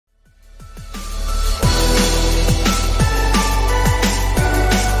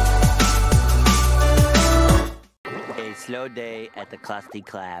no day at the Krusty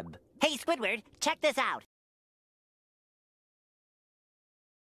Krab. Hey, Squidward, check this out.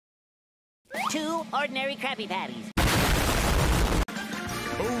 2 ordinary Krabby Patties. A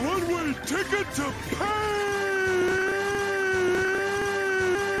one-way ticket to pain!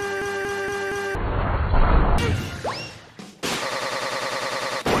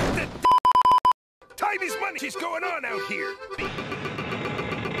 What the time is money is going on out here?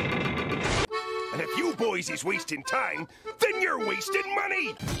 And if you boys is wasting time, then you're wasting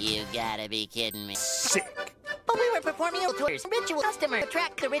money! You gotta be kidding me. Sick. But we were performing tours. Ritual customer.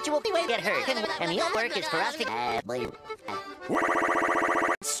 Attract the ritual way get hurt. And the only work is for us to... What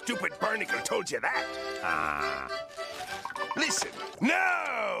stupid barnacle told you that? Listen,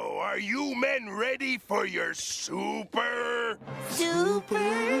 now, are you men ready for your super...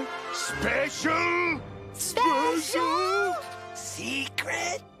 Super... Special... Special...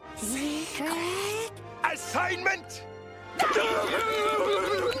 Secret... Secret... Assignment? The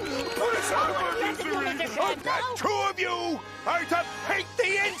 2 of you are to paint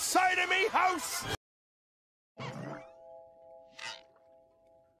the inside of me house!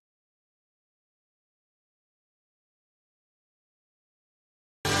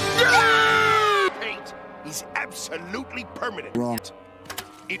 Paint is absolutely permanent. Wrong.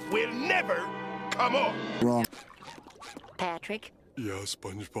 It will never come off. Wrong. Patrick, Yeah,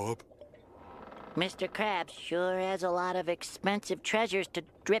 SpongeBob. Mr. Krabs sure has a lot of expensive treasures to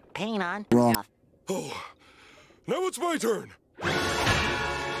drip paint on. Wrong. Oh, now it's my turn. I'm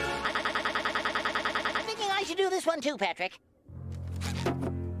thinking I should do this one too, Patrick.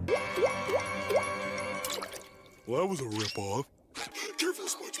 Well, that was a rip-off. Careful,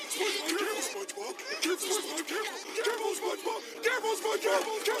 SpongeBob! Careful, SpongeBob! Careful, SpongeBob! Careful, SpongeBob! Careful,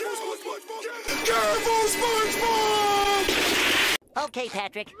 SpongeBob! Careful, SpongeBob! Careful, SpongeBob! Okay,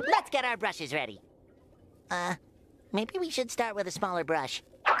 Patrick, let's get our brushes ready. Maybe we should start with a smaller brush.